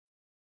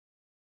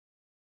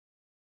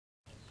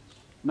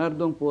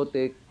Nardong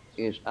Putik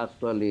is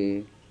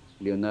actually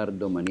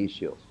Leonardo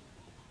Manicio.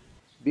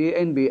 The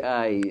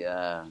NBI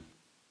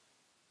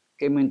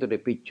came into the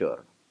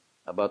picture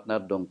about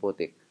Nardong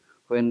Putik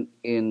when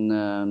in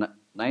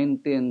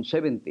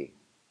 1970,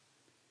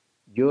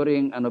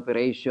 during an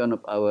operation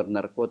of our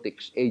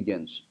narcotics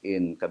agents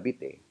in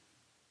Cavite,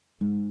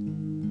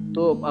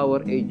 two of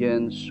our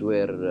agents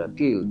were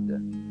killed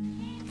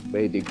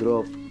by the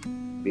group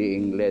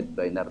being led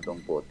by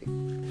Nardong Putik.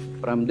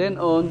 From then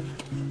on,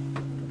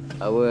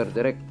 our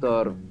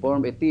director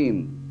formed a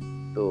team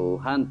to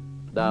hunt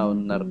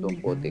down Nardong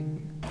Putik.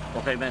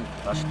 Okay, man.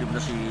 Positive na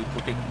si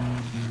Putik.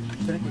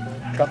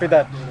 Copy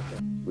that.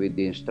 With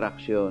the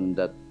instruction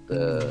that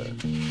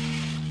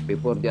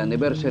before the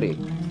anniversary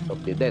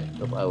of the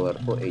death of our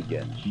two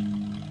agents,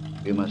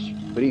 we must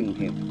bring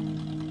him,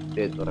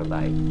 dead or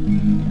alive.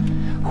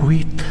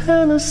 We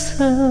tell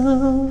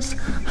ourselves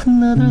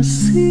another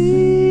season.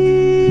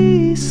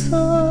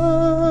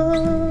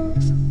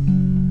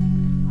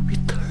 We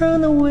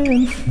turn away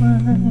and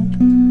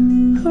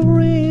find a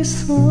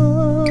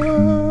reason.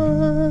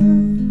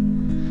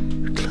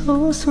 We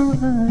close our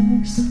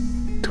eyes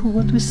to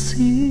what we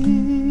see,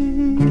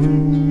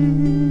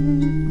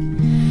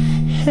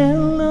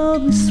 and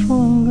love is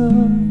stronger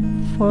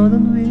for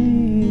than we.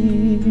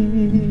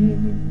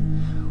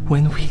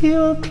 When we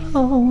are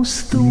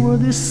close, the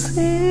world is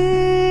singing,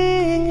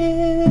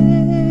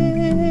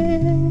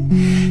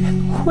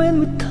 and when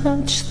we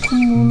touch, the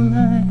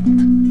moonlight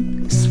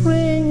is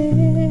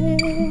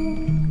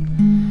ringing,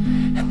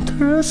 and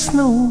there's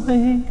no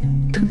way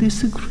to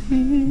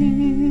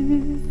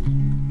disagree,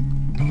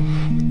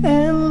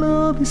 and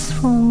love is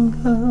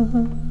stronger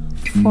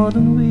for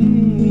than we.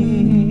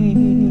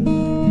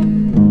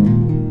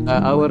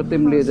 Our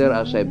team leader,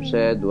 as I've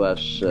said,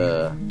 was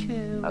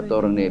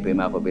Attorney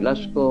Pimaco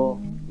Velasco.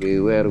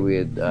 We were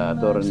with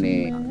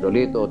Attorney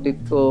Lolito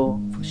Titco,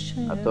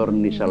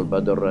 Attorney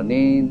Salvador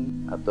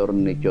Ranin,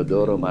 Attorney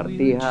Teodoro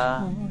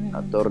Martija,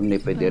 Attorney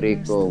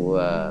Federico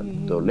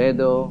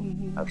Toledo,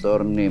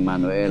 Attorney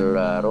Manuel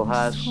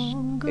Rojas,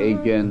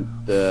 Agent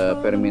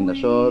Fermin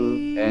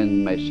Nasol,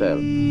 and myself.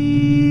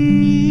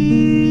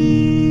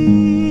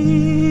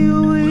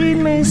 We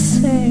may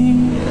say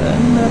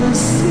another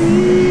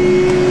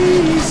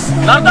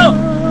season. Nardong!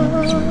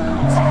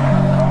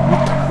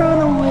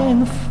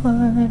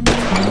 Find a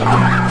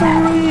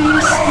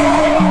reason.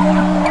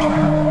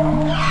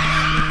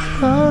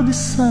 God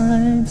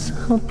decides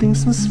how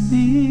things must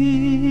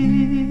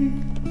be,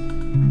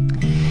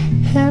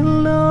 and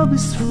love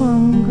is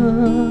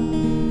stronger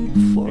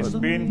for It's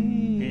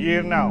been a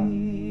year now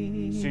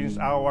since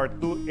our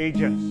two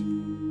agents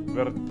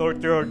were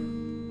tortured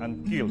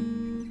and killed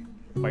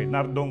by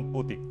Nardong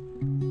Putik.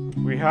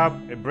 We have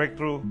a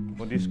breakthrough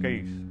on this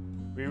case.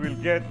 We will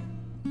get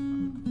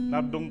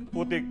Nardong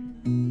Putik,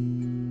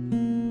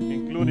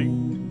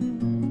 including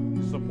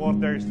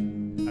supporters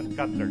and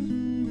cutlers.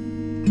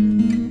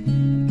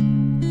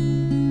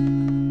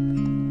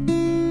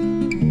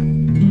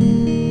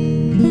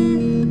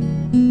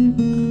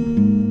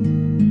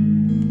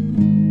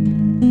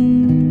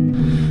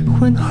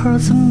 When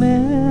hearts are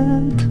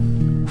meant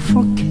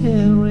for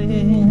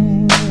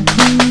caring,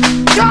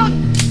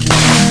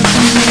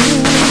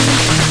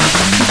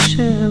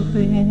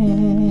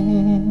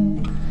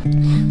 sharing,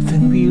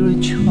 then we are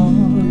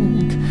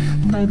joined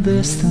by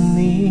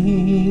destiny,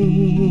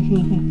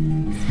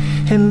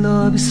 and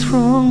love is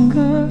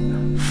stronger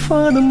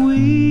far than we.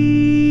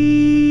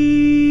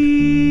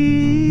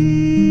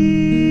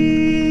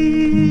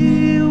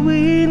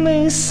 We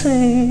may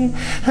say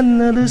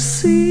another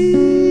seasons,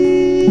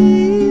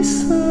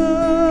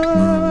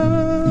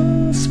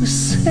 we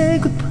say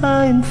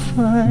goodbye and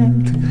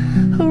find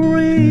a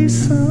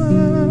reason,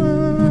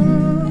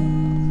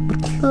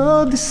 but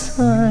love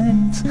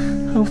decides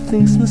how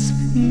things must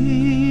be,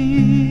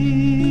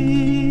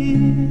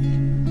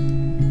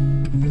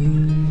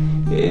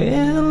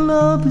 and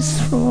love is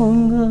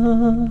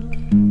stronger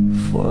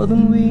for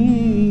than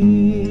we.